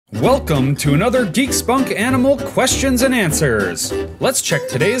Welcome to another Geek Spunk Animal Questions and Answers. Let's check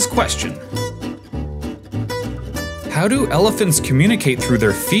today's question. How do elephants communicate through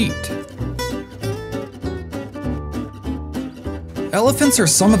their feet? Elephants are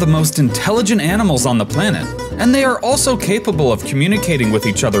some of the most intelligent animals on the planet, and they are also capable of communicating with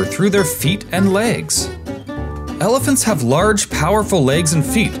each other through their feet and legs. Elephants have large, powerful legs and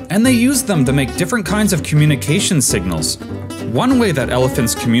feet, and they use them to make different kinds of communication signals. One way that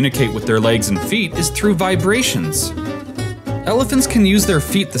elephants communicate with their legs and feet is through vibrations. Elephants can use their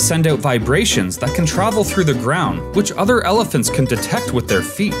feet to send out vibrations that can travel through the ground, which other elephants can detect with their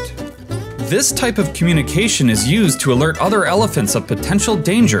feet. This type of communication is used to alert other elephants of potential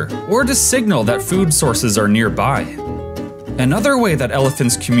danger or to signal that food sources are nearby. Another way that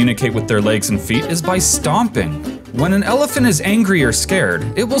elephants communicate with their legs and feet is by stomping. When an elephant is angry or scared,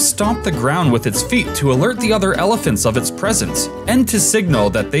 it will stomp the ground with its feet to alert the other elephants of its presence and to signal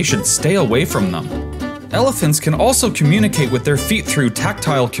that they should stay away from them. Elephants can also communicate with their feet through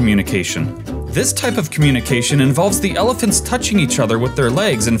tactile communication. This type of communication involves the elephants touching each other with their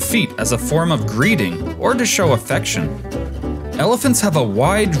legs and feet as a form of greeting or to show affection. Elephants have a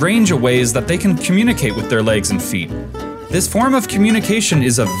wide range of ways that they can communicate with their legs and feet. This form of communication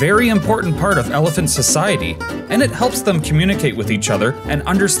is a very important part of elephant society, and it helps them communicate with each other and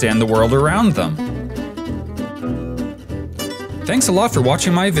understand the world around them. Thanks a lot for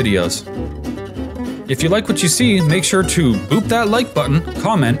watching my videos. If you like what you see, make sure to boop that like button,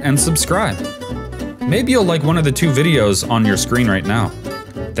 comment, and subscribe. Maybe you'll like one of the two videos on your screen right now.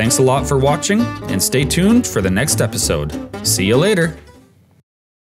 Thanks a lot for watching, and stay tuned for the next episode. See you later!